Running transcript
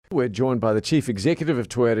We're joined by the Chief Executive of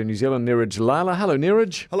Toyota New Zealand, Neeraj Lala. Hello,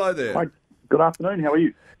 Neeraj. Hello there. Hi, good afternoon. How are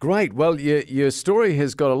you? Great. Well, your story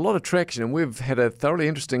has got a lot of traction and we've had a thoroughly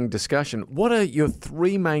interesting discussion. What are your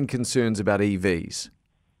three main concerns about EVs?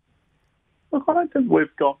 Look, I don't think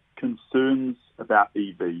we've got concerns about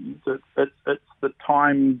EVs. It's the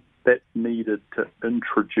time that's needed to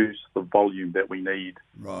introduce the volume that we need,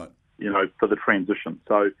 Right. For the transition.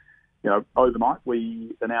 So, overnight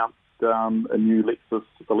we announced a new Lexus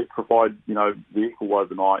electrified, vehicle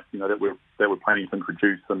overnight, that we're planning to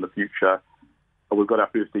introduce in the future. We've got our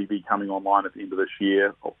first EV coming online at the end of this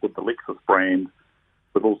year with the Lexus brand.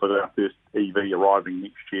 We've also got our first EV arriving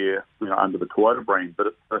next year, under the Toyota brand. But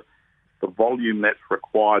it's the volume that's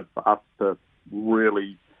required for us to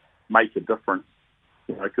really make a difference,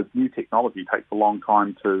 because new technology takes a long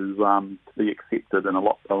time to be accepted, and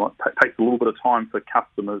takes a little bit of time for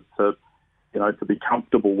customers to be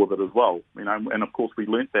comfortable with it as well. And of course we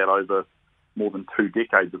learnt that over more than 2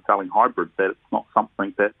 decades of selling hybrids, that it's not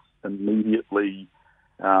something that's immediately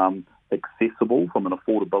accessible from an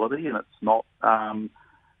affordability, and it's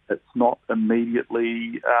not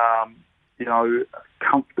immediately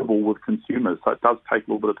comfortable with consumers. So it does take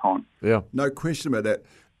a little bit of time. Yeah. No question about that.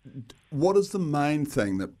 What is the main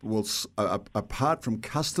thing that will, apart from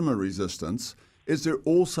customer resistance, is there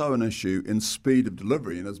also an issue in speed of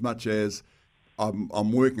delivery? And as much as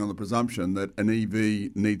I'm working on the presumption that an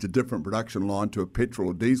EV needs a different production line to a petrol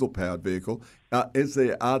or diesel powered vehicle, are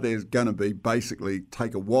there going to be basically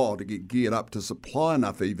take a while to get geared up to supply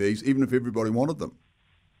enough EVs, even if everybody wanted them?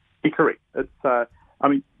 Yeah, correct. It's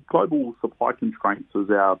global supply constraints is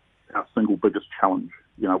our single biggest challenge.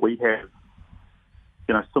 We have,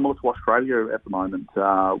 similar to Australia at the moment,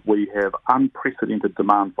 we have unprecedented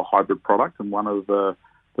demand for hybrid product, and one of the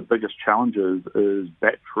biggest challenges is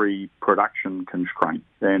battery production constraints,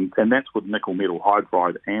 and that's with nickel metal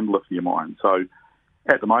hydride and lithium ion. So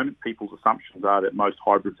at the moment, people's assumptions are that most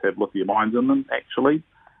hybrids have lithium ions in them. Actually,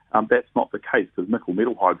 that's not the case, because nickel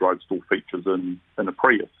metal hydride still features in a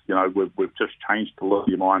Prius. We've just changed to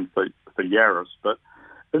lithium ion for Yaris. But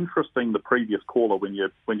interesting, the previous caller, when you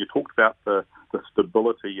talked about the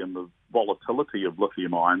stability and the volatility of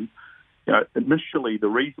lithium ion, initially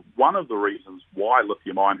one of the reasons why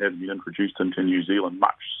lithium ion hasn't been introduced into New Zealand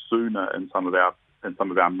much sooner in some of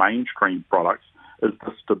our mainstream products is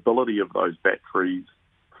the stability of those batteries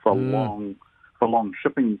for long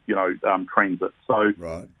shipping transit. So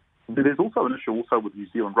right. There's also an issue with New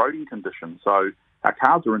Zealand roading conditions. So our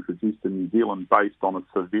cars are introduced in New Zealand based on a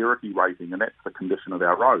severity rating, and that's the condition of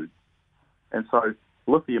our roads. And so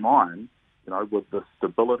lithium ion, with the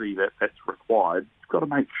stability that's required, you've got to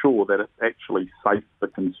make sure that it's actually safe for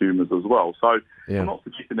consumers as well. So I'm not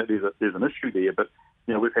suggesting that there's an issue there, but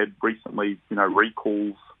we've had recently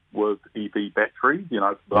recalls with EV batteries,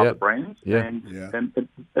 for other brands, and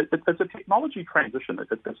it's a technology transition.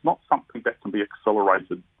 It's not something that can be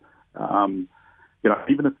accelerated.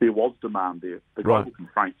 Even if there was demand there, the global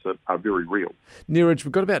constraints are very real. Neeraj,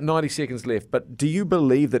 we've got about 90 seconds left, but do you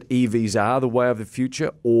believe that EVs are the way of the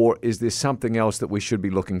future, or is there something else that we should be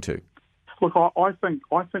looking to? Look, I think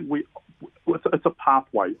it's a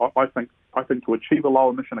pathway. I think to achieve a low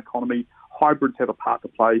emission economy, hybrids have a part to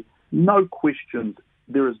play.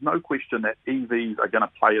 There is no question that EVs are going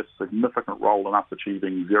to play a significant role in us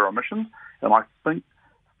achieving zero emissions. And I think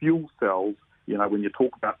fuel cells, when you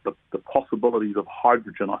talk about the possibilities of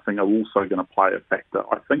hydrogen, I think are also going to play a factor.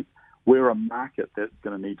 I think we're a market that's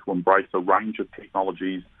going to need to embrace a range of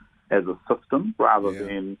technologies as a system rather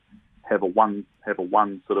than have a one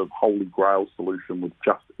sort of holy grail solution with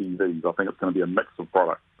just EVs. I think it's going to be a mix of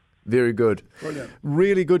products. Very good. Brilliant.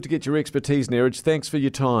 Really good to get your expertise, Neeraj. Thanks for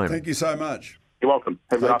your time. Thank you so much. You're welcome.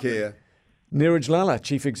 Have a good Take afternoon. care. Neeraj Lala,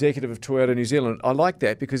 Chief Executive of Toyota New Zealand. I like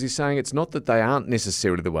that because he's saying it's not that they aren't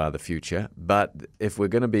necessarily the way of the future, but if we're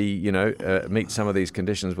going to be, meet some of these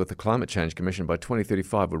conditions with the Climate Change Commission by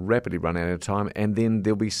 2035, we'll rapidly run out of time, and then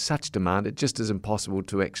there'll be such demand, it just is impossible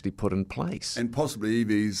to actually put in place. And possibly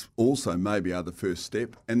EVs also maybe are the first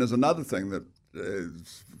step. And there's another thing that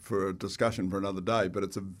is for a discussion for another day, but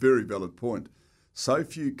it's a very valid point. So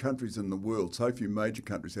few countries in the world, so few major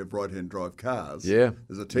countries have right-hand drive cars. Yeah.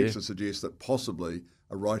 There's a text that suggests that possibly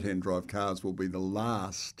a right-hand drive cars will be the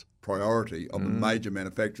last priority of the major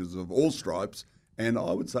manufacturers of all stripes, and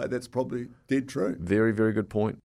I would say that's probably dead true. Very, very good point.